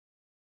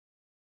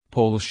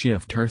Pole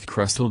shift Earth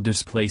crustal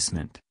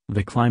displacement,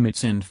 the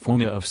climates and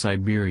fauna of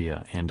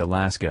Siberia and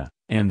Alaska,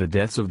 and the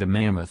deaths of the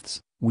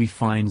mammoths, we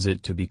finds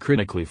it to be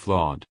critically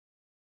flawed.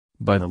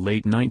 By the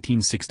late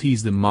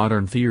 1960s the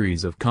modern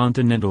theories of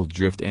continental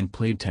drift and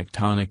plate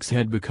tectonics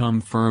had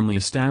become firmly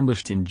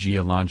established in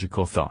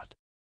geological thought.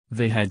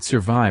 They had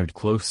survived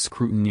close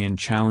scrutiny and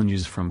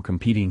challenges from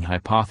competing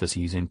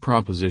hypotheses and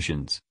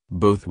propositions,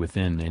 both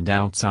within and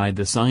outside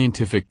the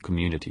scientific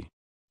community.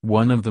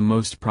 One of the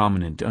most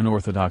prominent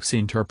unorthodox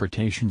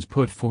interpretations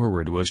put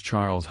forward was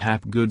Charles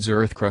Hapgood's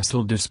Earth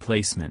crustal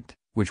displacement,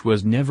 which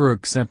was never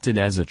accepted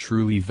as a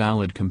truly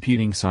valid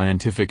competing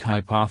scientific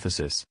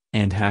hypothesis,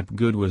 and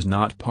Hapgood was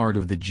not part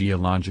of the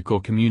geological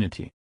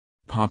community.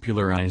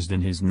 Popularized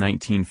in his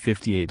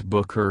 1958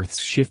 book Earth's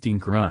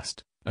Shifting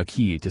Crust, a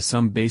key to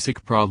some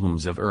basic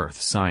problems of Earth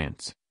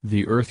science,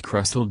 the Earth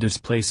crustal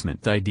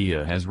displacement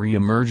idea has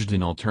re-emerged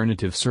in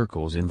alternative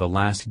circles in the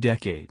last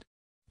decade.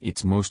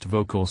 Its most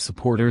vocal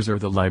supporters are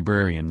the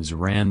librarians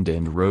Rand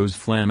and Rose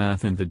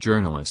Flamath and the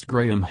journalist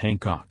Graham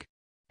Hancock.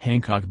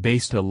 Hancock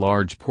based a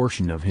large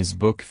portion of his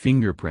book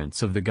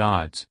Fingerprints of the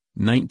Gods,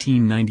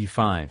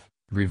 1995,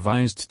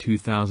 revised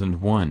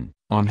 2001,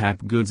 on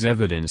Hapgood's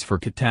evidence for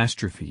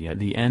catastrophe at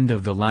the end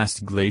of the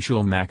last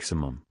glacial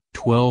maximum,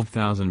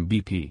 12,000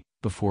 BP,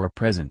 before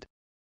present.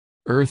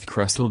 Earth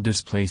crustal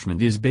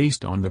displacement is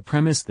based on the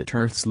premise that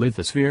Earth's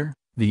lithosphere,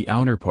 the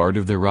outer part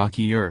of the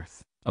rocky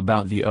Earth,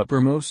 about the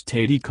uppermost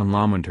 80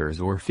 kilometers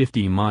or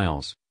 50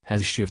 miles,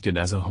 has shifted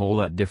as a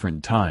whole at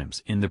different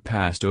times in the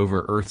past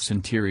over Earth's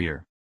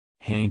interior.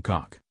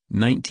 Hancock,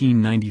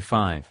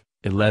 1995,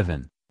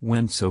 11,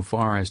 went so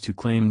far as to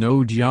claim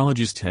no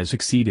geologist has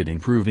succeeded in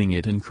proving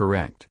it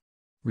incorrect.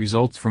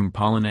 Results from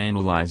pollen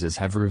analyses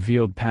have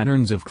revealed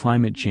patterns of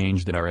climate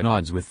change that are at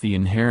odds with the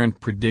inherent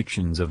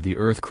predictions of the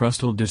Earth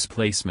crustal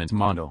displacement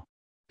model.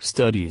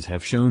 Studies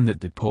have shown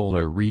that the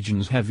polar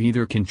regions have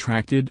either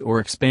contracted or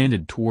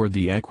expanded toward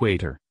the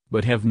equator,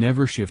 but have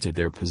never shifted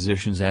their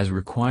positions as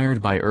required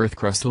by Earth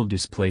crustal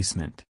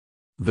displacement.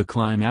 The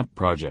CliMap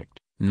project,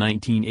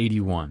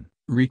 1981,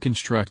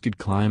 reconstructed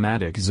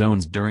climatic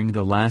zones during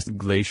the last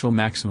glacial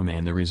maximum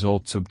and the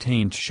results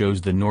obtained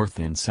shows the North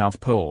and South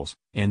Poles,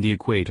 and the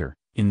equator,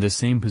 in the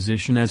same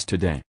position as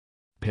today.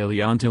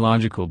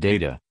 Paleontological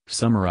data,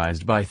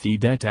 summarized by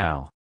Thiede et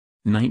al.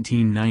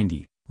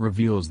 1990,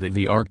 reveals that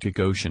the Arctic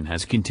Ocean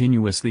has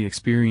continuously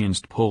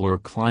experienced polar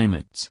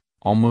climates,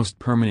 almost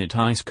permanent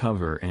ice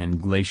cover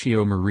and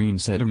glacial-marine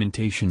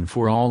sedimentation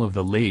for all of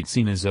the late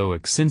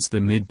Cenozoic since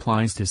the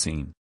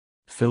mid-Pleistocene.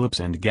 Phillips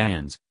and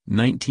Gans,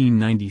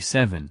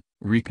 1997,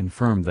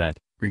 reconfirmed that,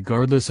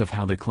 regardless of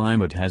how the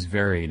climate has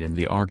varied in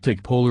the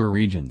Arctic polar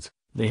regions,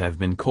 they have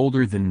been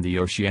colder than the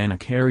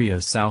oceanic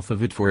areas south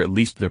of it for at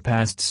least the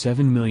past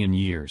 7 million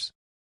years.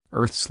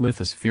 Earth's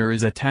lithosphere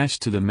is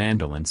attached to the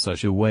mantle in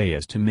such a way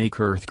as to make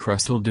Earth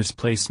crustal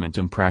displacement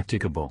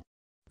impracticable.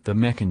 The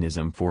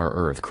mechanism for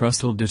Earth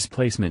crustal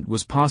displacement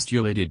was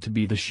postulated to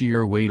be the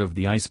shear weight of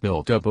the ice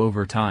built up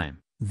over time.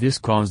 This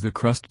caused the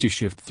crust to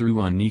shift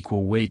through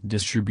unequal weight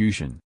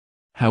distribution.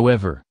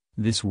 However,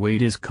 this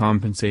weight is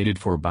compensated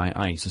for by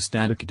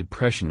isostatic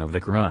depression of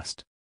the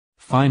crust.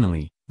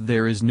 Finally,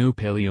 there is no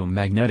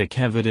paleomagnetic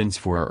evidence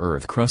for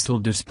Earth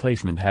crustal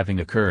displacement having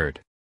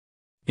occurred.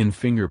 In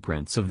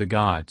Fingerprints of the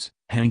Gods,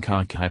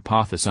 Hancock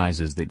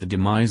hypothesizes that the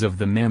demise of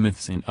the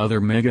mammoths and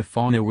other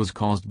megafauna was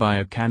caused by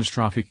a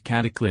catastrophic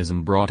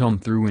cataclysm brought on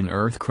through an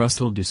Earth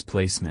crustal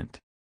displacement.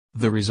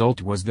 The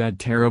result was that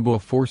terrible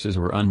forces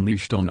were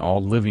unleashed on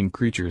all living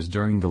creatures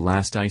during the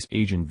last ice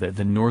age and that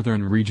the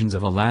northern regions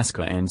of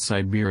Alaska and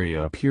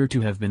Siberia appear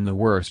to have been the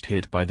worst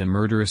hit by the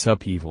murderous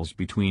upheavals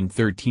between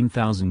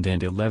 13,000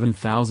 and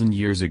 11,000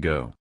 years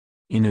ago.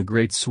 In a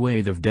great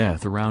swathe of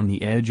death around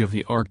the edge of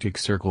the Arctic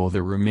Circle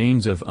the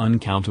remains of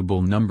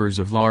uncountable numbers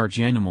of large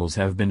animals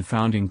have been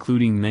found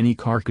including many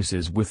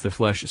carcasses with the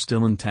flesh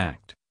still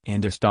intact,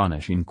 and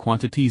astonishing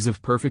quantities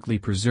of perfectly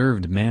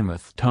preserved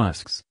mammoth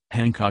tusks.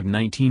 Hancock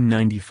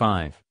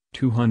 1995,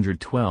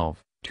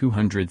 212,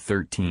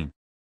 213.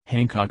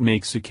 Hancock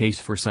makes a case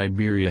for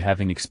Siberia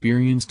having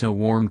experienced a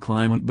warm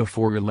climate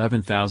before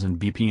 11,000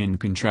 BP and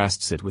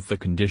contrasts it with the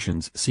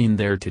conditions seen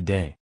there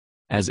today.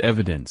 As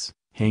evidence,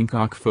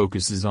 Hancock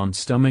focuses on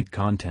stomach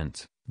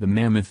contents. The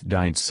mammoth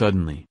died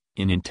suddenly,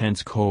 in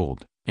intense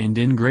cold, and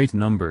in great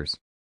numbers.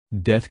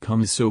 Death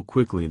comes so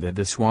quickly that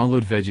the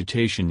swallowed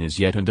vegetation is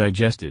yet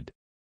undigested.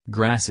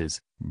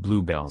 Grasses,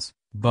 bluebells,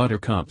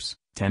 buttercups,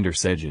 tender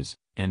sedges,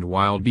 and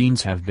wild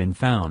beans have been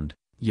found,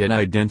 yet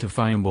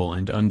identifiable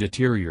and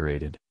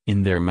undeteriorated,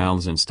 in their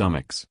mouths and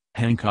stomachs.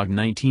 Hancock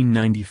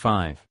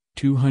 1995,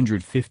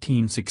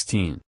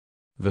 215-16.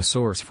 The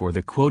source for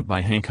the quote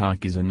by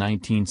Hancock is a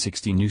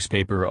 1960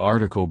 newspaper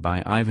article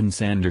by Ivan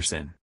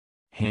Sanderson.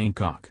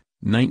 Hancock,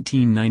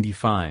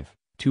 1995,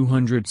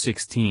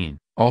 216,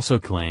 also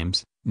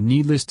claims,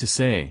 needless to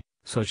say,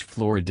 such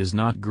flora does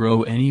not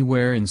grow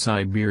anywhere in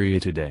Siberia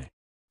today.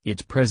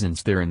 Its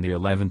presence there in the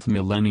 11th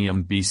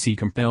millennium BC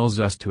compels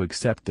us to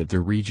accept that the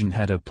region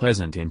had a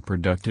pleasant and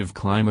productive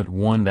climate,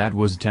 one that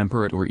was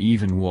temperate or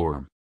even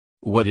warm.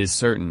 What is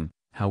certain,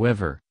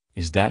 however,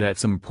 is that at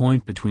some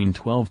point between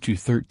 12 to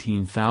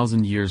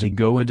 13,000 years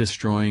ago a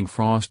destroying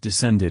frost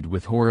descended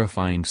with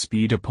horrifying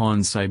speed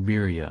upon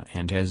Siberia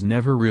and has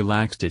never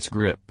relaxed its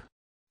grip.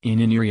 In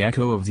an eerie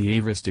echo of the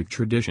Avestic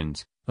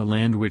traditions, a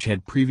land which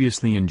had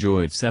previously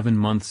enjoyed 7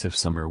 months of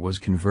summer was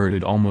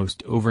converted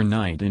almost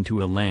overnight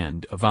into a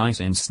land of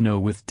ice and snow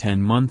with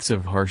 10 months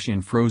of harsh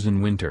and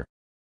frozen winter.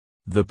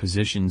 The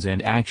positions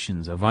and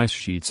actions of ice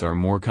sheets are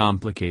more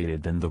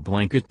complicated than the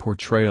blanket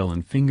portrayal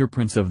and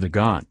fingerprints of the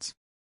gods.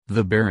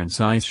 The Barents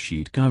ice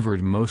sheet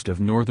covered most of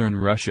northern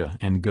Russia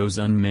and goes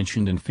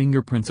unmentioned in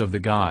Fingerprints of the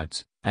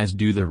Gods, as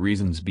do the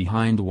reasons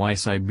behind why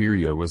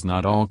Siberia was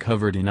not all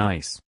covered in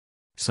ice.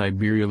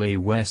 Siberia lay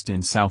west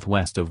and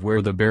southwest of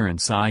where the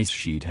Barents ice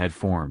sheet had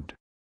formed.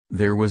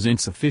 There was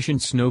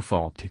insufficient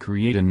snowfall to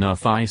create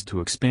enough ice to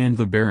expand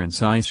the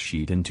Barents ice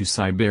sheet into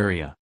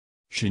Siberia.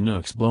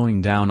 Chinooks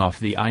blowing down off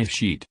the ice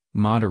sheet,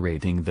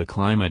 moderating the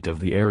climate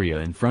of the area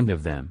in front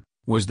of them,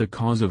 was the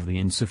cause of the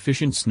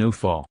insufficient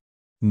snowfall.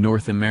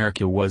 North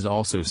America was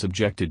also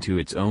subjected to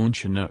its own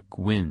Chinook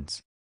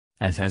winds.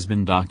 As has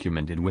been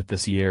documented with the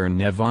Sierra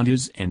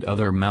Nevadas and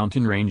other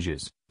mountain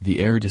ranges, the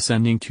air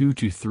descending 2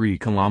 to 3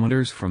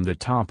 kilometers from the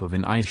top of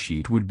an ice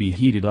sheet would be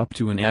heated up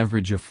to an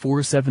average of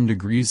 47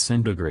 degrees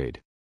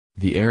centigrade.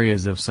 The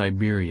areas of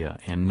Siberia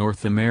and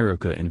North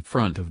America in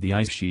front of the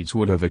ice sheets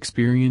would have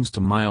experienced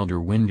a milder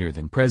winter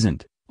than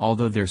present,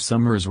 although their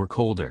summers were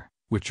colder,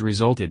 which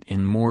resulted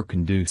in more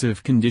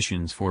conducive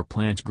conditions for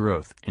plant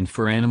growth and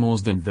for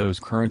animals than those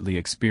currently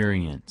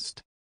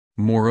experienced.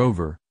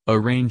 Moreover, a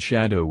rain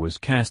shadow was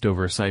cast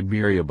over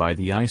Siberia by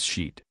the ice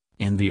sheet,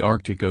 and the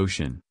Arctic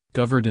Ocean,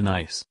 covered in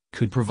ice,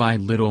 could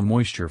provide little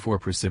moisture for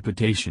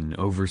precipitation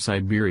over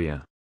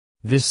Siberia.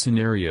 This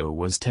scenario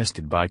was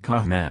tested by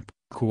COHMAP,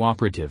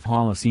 Cooperative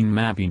Holocene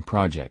Mapping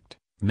Project,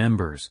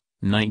 members,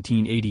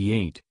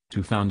 1988,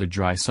 to found a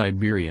dry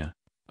Siberia,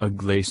 a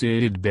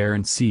glaciated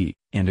Barents Sea,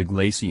 and a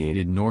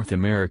glaciated North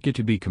America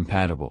to be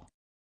compatible.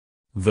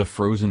 The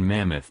frozen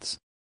mammoths.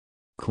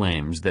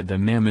 Claims that the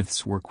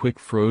mammoths were quick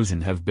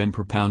frozen have been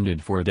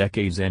propounded for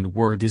decades and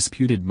were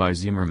disputed by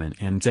Zimmerman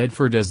and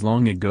Tedford as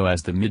long ago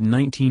as the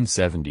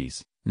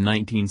mid-1970s.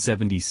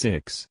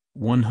 1976,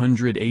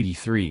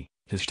 183,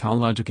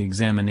 histologic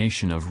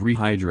examination of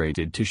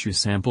rehydrated tissue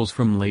samples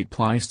from late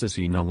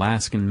Pleistocene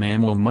Alaskan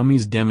mammal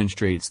mummies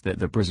demonstrates that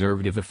the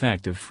preservative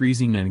effect of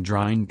freezing and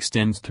drying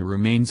extends to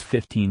remains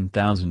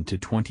 15,000 to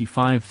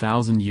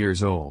 25,000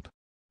 years old.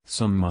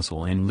 Some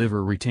muscle and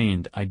liver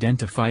retained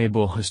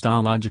identifiable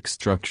histologic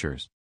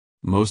structures.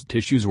 Most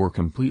tissues were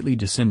completely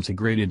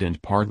disintegrated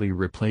and partly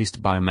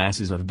replaced by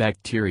masses of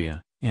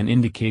bacteria, an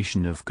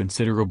indication of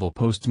considerable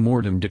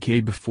post-mortem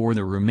decay before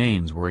the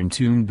remains were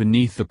entombed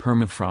beneath the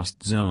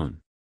permafrost zone.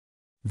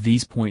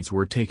 These points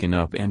were taken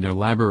up and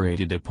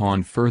elaborated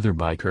upon further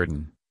by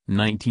Curtin,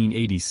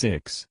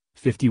 1986,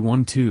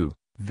 51-2.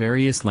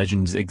 Various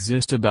legends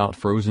exist about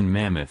frozen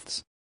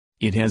mammoths.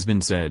 It has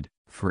been said,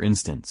 for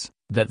instance,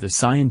 that the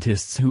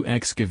scientists who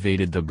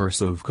excavated the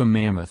Bursovka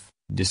mammoth,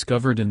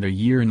 discovered in the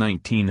year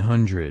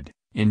 1900,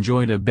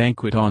 enjoyed a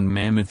banquet on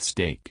mammoth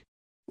steak.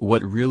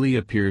 What really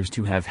appears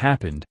to have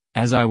happened,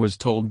 as I was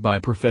told by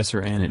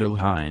Professor Anatol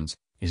Hines,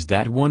 is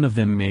that one of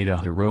them made a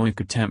heroic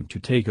attempt to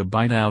take a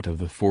bite out of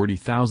the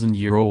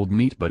 40,000-year-old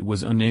meat but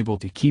was unable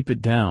to keep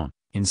it down,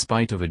 in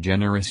spite of a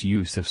generous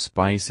use of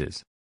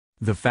spices.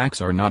 The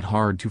facts are not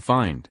hard to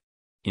find.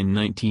 In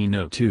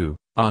 1902,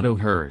 Otto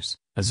Herz,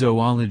 a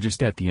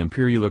zoologist at the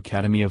Imperial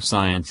Academy of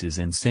Sciences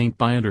in St.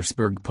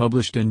 Petersburg,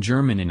 published in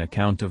German an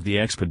account of the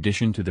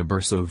expedition to the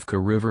Bursovka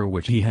River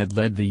which he had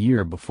led the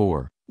year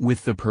before,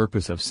 with the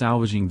purpose of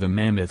salvaging the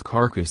mammoth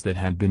carcass that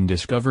had been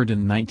discovered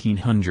in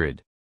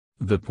 1900.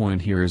 The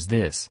point here is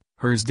this: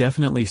 Herz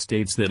definitely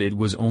states that it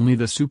was only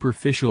the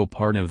superficial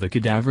part of the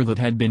cadaver that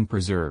had been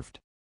preserved.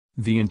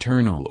 The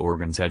internal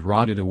organs had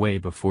rotted away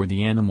before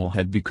the animal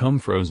had become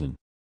frozen.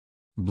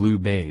 Blue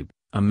Babe,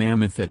 a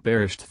mammoth that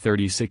perished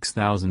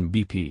 36,000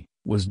 BP,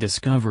 was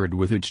discovered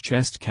with its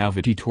chest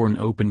cavity torn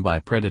open by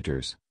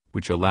predators,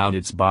 which allowed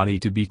its body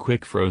to be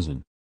quick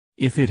frozen.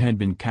 If it had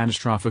been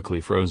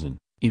catastrophically frozen,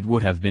 it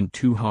would have been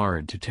too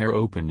hard to tear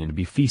open and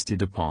be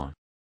feasted upon.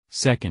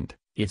 Second,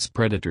 its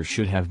predators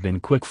should have been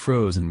quick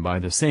frozen by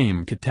the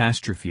same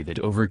catastrophe that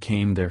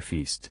overcame their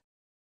feast.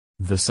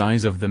 The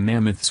size of the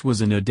mammoths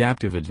was an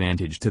adaptive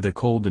advantage to the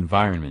cold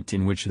environment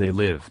in which they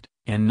lived,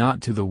 and not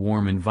to the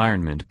warm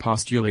environment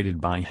postulated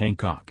by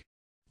Hancock.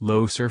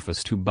 Low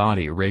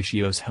surface-to-body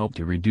ratios helped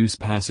to reduce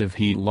passive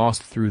heat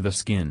lost through the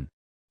skin.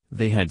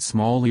 They had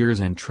small ears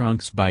and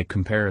trunks by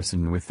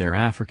comparison with their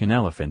African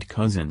elephant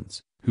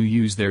cousins, who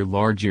use their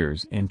large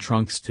ears and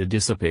trunks to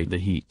dissipate the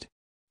heat.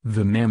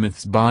 The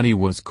mammoth's body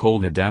was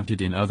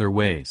cold-adapted in other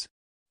ways.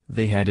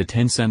 They had a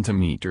 10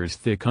 cm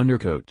thick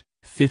undercoat,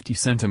 50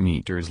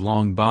 cm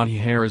long body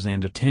hairs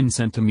and a 10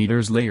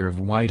 cm layer of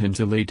white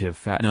insulative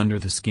fat under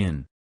the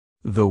skin.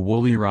 The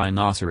woolly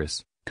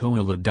rhinoceros,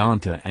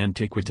 Coelodonta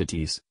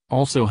antiquitatis,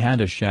 also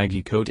had a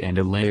shaggy coat and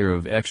a layer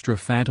of extra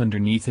fat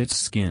underneath its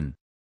skin.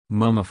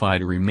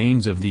 Mummified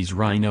remains of these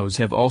rhinos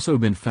have also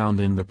been found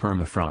in the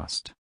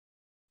permafrost.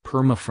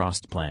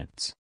 permafrost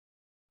plants.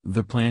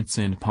 The plants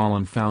and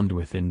pollen found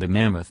within the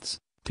mammoths,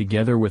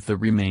 together with the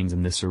remains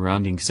in the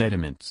surrounding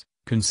sediments,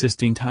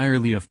 consist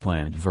entirely of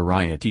plant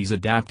varieties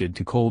adapted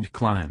to cold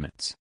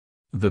climates.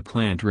 The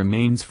plant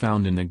remains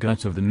found in the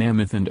guts of the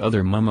mammoth and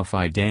other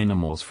mummified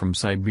animals from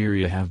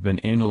Siberia have been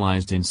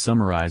analyzed and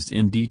summarized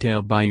in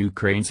detail by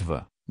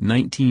Ukraintseva,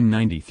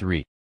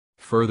 1993.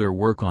 Further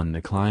work on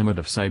the climate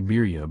of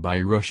Siberia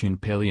by Russian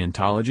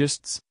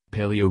paleontologists,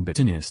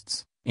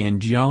 paleobotanists,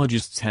 and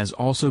geologists has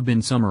also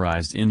been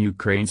summarized in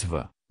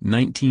Ukraintseva,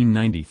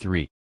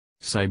 1993.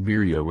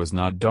 Siberia was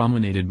not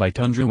dominated by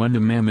tundra when the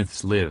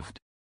mammoths lived.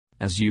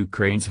 As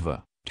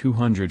Ukraintseva,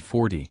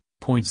 240,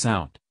 points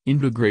out,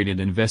 integrated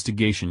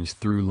investigations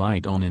threw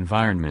light on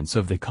environments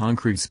of the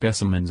concrete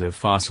specimens of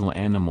fossil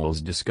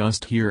animals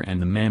discussed here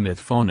and the mammoth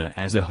fauna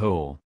as a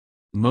whole.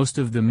 Most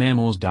of the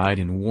mammals died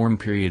in warm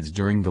periods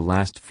during the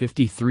last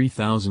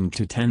 53,000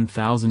 to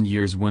 10,000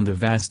 years when the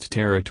vast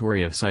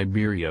territory of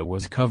Siberia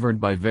was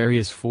covered by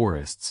various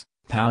forests,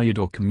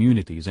 paludal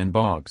communities and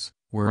bogs,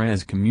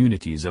 whereas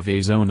communities of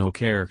azonal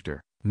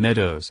character,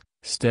 meadows,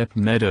 steppe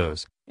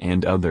meadows,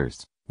 and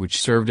others,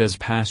 which served as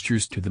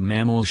pastures to the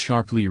mammals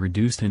sharply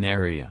reduced in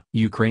area.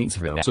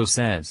 Ukraintseva also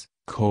says,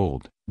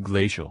 cold,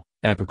 glacial,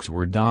 epochs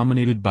were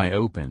dominated by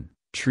open,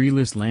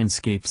 treeless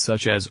landscapes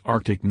such as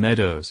Arctic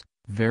meadows,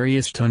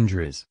 various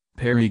tundras,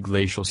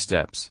 periglacial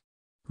steppes.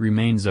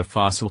 Remains of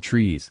fossil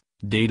trees,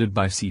 dated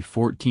by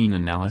C14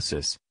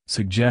 analysis,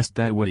 suggest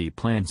that woody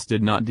plants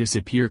did not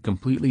disappear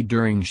completely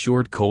during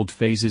short cold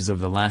phases of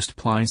the last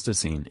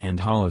Pleistocene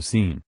and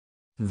Holocene.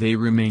 They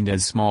remained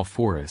as small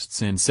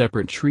forests and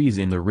separate trees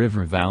in the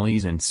river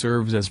valleys and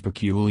serves as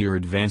peculiar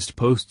advanced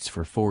posts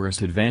for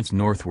forest advance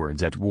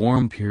northwards at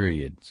warm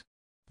periods.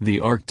 The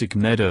Arctic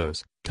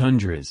meadows,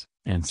 tundras,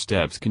 and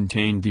steppes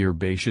contained the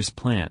herbaceous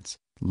plants,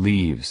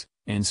 leaves,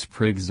 and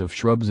sprigs of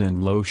shrubs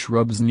and low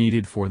shrubs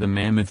needed for the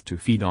mammoth to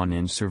feed on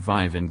and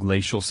survive in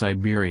glacial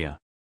Siberia.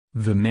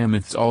 The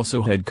mammoths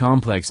also had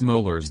complex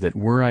molars that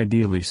were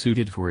ideally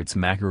suited for its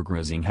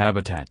macrograzing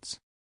habitats.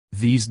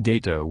 These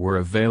data were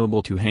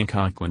available to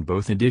Hancock when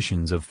both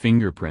editions of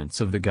Fingerprints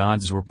of the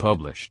Gods were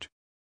published.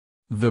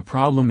 The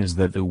problem is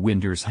that the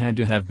winters had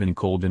to have been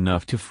cold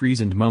enough to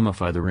freeze and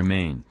mummify the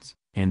remains,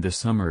 and the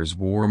summers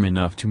warm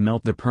enough to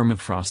melt the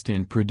permafrost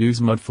and produce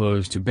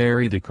mudflows to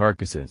bury the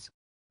carcasses.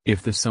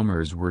 If the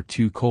summers were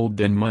too cold,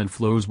 then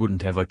mudflows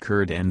wouldn't have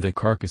occurred and the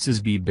carcasses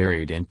be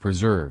buried and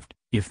preserved.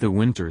 If the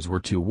winters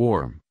were too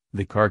warm,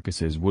 the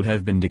carcasses would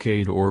have been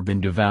decayed or been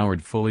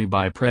devoured fully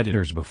by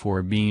predators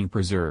before being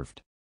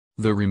preserved.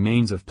 The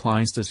remains of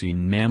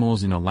Pleistocene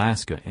mammals in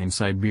Alaska and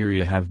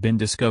Siberia have been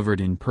discovered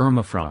in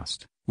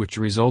permafrost, which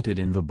resulted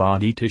in the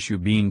body tissue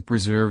being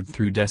preserved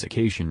through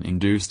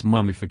desiccation-induced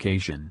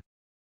mummification.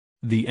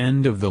 The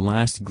end of the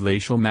last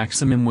glacial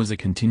maximum was a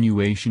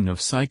continuation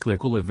of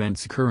cyclical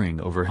events occurring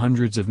over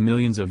hundreds of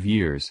millions of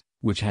years,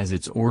 which has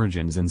its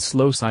origins in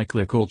slow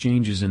cyclical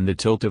changes in the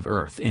tilt of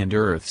Earth and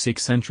Earth's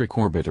eccentric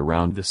orbit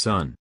around the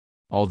Sun.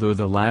 Although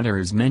the latter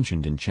is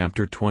mentioned in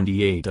Chapter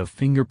 28 of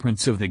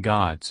Fingerprints of the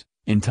Gods,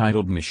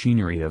 entitled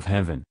Machinery of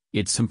Heaven,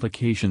 its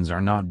implications are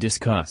not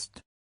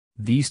discussed.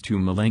 These two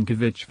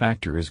Milankovitch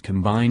factors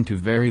combine to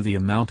vary the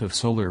amount of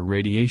solar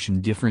radiation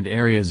different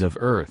areas of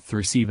Earth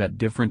receive at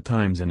different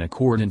times in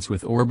accordance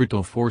with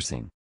orbital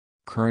forcing.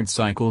 Current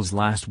cycles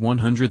last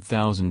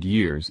 100,000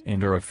 years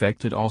and are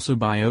affected also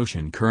by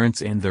ocean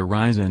currents and the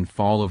rise and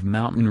fall of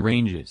mountain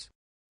ranges.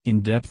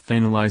 In-depth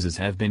analyses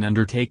have been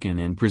undertaken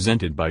and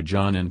presented by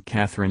John and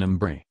Catherine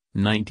Umbre,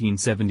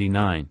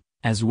 1979,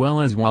 as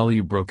well as Wally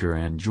Brooker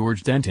and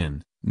George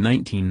Denton,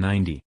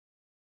 1990.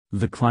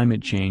 The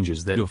climate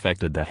changes that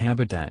affected the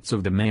habitats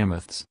of the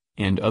mammoths,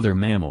 and other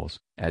mammals,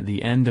 at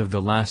the end of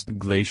the last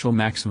glacial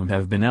maximum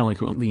have been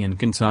eloquently and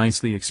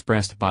concisely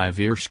expressed by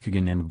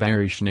Vershkagin and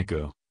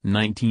Baryshnikov,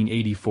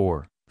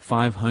 1984,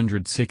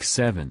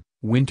 506-7,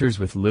 winters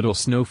with little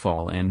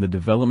snowfall and the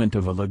development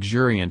of a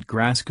luxuriant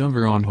grass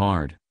cover on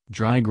hard,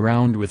 dry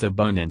ground with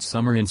abundant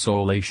summer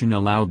insolation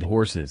allowed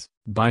horses,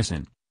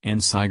 bison, and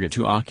saiga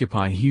to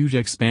occupy huge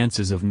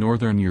expanses of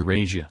northern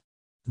Eurasia.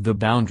 The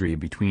boundary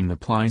between the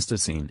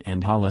Pleistocene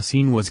and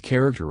Holocene was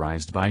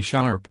characterized by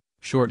sharp,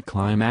 short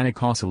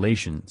climatic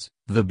oscillations,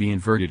 the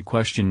B-inverted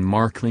question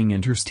mark Ling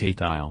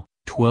interstatile,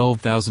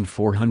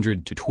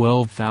 12,400 to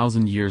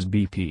 12,000 years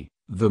BP,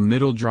 the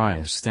middle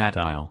Dryas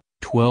statile,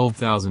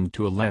 12,000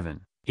 to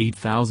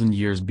 8,000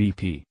 years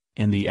BP,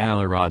 and the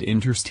Alarod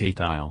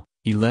interstatile,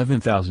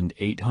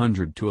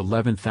 11,800 to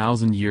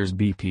 11,000 years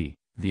BP,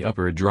 the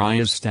upper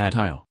Dryas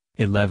statile,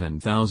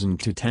 11,000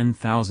 to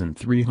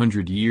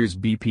 10,300 years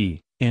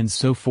BP, and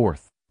so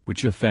forth,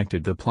 which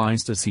affected the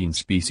Pleistocene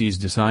species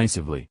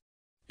decisively.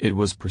 It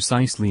was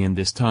precisely in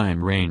this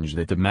time range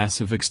that the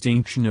massive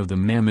extinction of the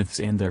mammoths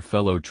and their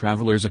fellow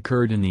travelers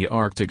occurred in the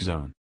Arctic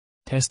zone.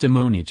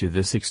 Testimony to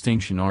this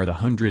extinction are the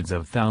hundreds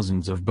of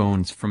thousands of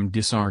bones from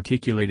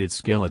disarticulated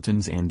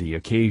skeletons and the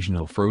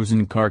occasional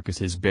frozen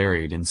carcasses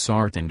buried in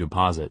sartan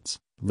deposits,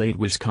 late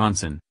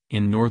Wisconsin,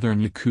 in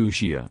northern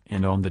Yakutia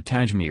and on the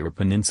Tajmir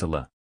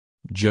Peninsula.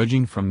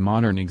 Judging from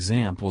modern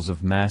examples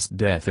of mass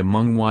death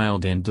among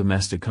wild and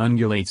domestic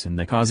ungulates in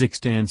the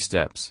Kazakhstan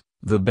steppes,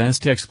 the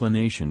best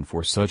explanation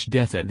for such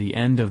death at the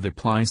end of the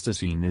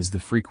Pleistocene is the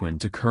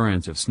frequent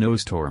occurrence of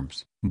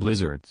snowstorms,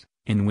 blizzards,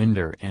 in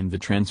winter and the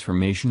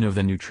transformation of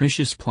the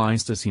nutritious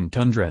Pleistocene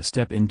tundra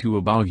steppe into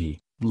a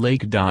boggy,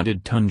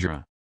 lake-dotted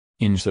tundra.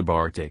 In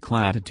subarctic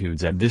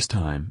latitudes at this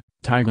time,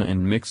 taiga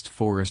and mixed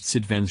forests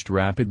advanced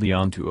rapidly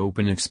onto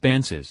open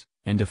expanses,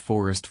 and a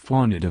forest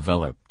fauna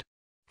developed.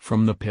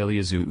 From the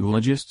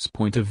paleozoologist's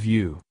point of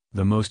view,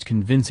 the most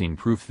convincing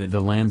proof that the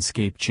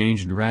landscape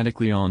changed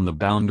radically on the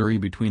boundary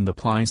between the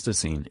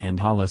Pleistocene and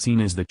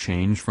Holocene is the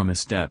change from a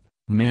steppe,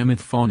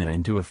 mammoth fauna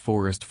into a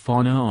forest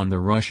fauna on the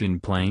Russian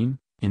plain,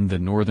 in the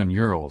northern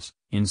Urals,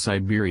 in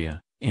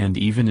Siberia, and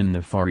even in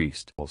the Far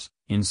East.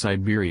 In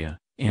Siberia,